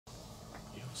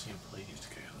seem pleased,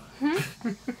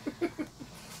 Kayla.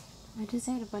 I just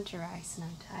ate a bunch of rice and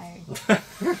I'm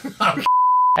tired.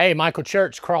 Hey, Michael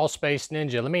Church, Crawl Space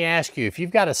Ninja. Let me ask you, if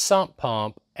you've got a sump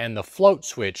pump and the float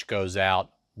switch goes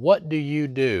out, what do you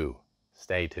do?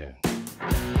 Stay tuned.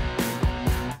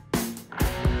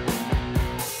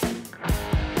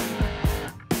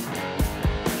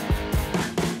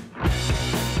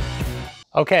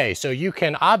 Okay, so you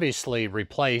can obviously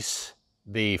replace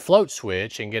the float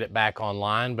switch and get it back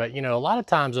online, but you know, a lot of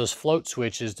times those float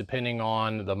switches, depending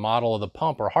on the model of the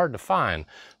pump, are hard to find.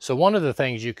 So one of the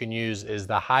things you can use is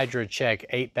the HydroCheck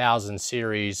 8000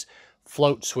 series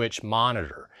float switch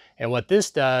monitor. And what this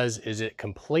does is it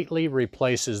completely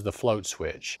replaces the float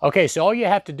switch. Okay, so all you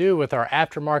have to do with our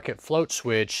aftermarket float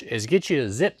switch is get you a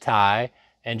zip tie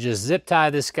and just zip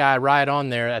tie this guy right on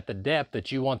there at the depth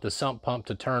that you want the sump pump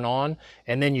to turn on.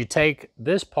 And then you take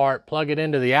this part, plug it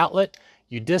into the outlet,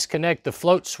 you disconnect the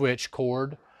float switch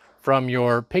cord from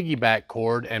your piggyback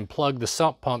cord and plug the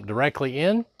sump pump directly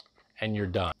in, and you're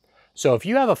done. So if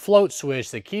you have a float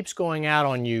switch that keeps going out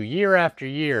on you year after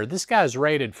year, this guy's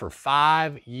rated for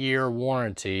 5-year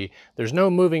warranty. There's no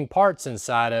moving parts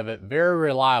inside of it, very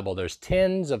reliable. There's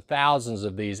tens of thousands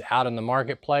of these out in the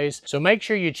marketplace. So make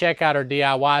sure you check out our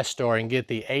DIY store and get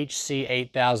the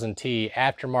HC8000T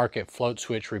aftermarket float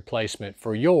switch replacement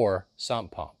for your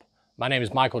sump pump. My name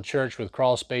is Michael Church with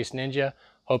Crawl Space Ninja.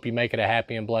 Hope you make it a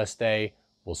happy and blessed day.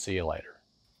 We'll see you later.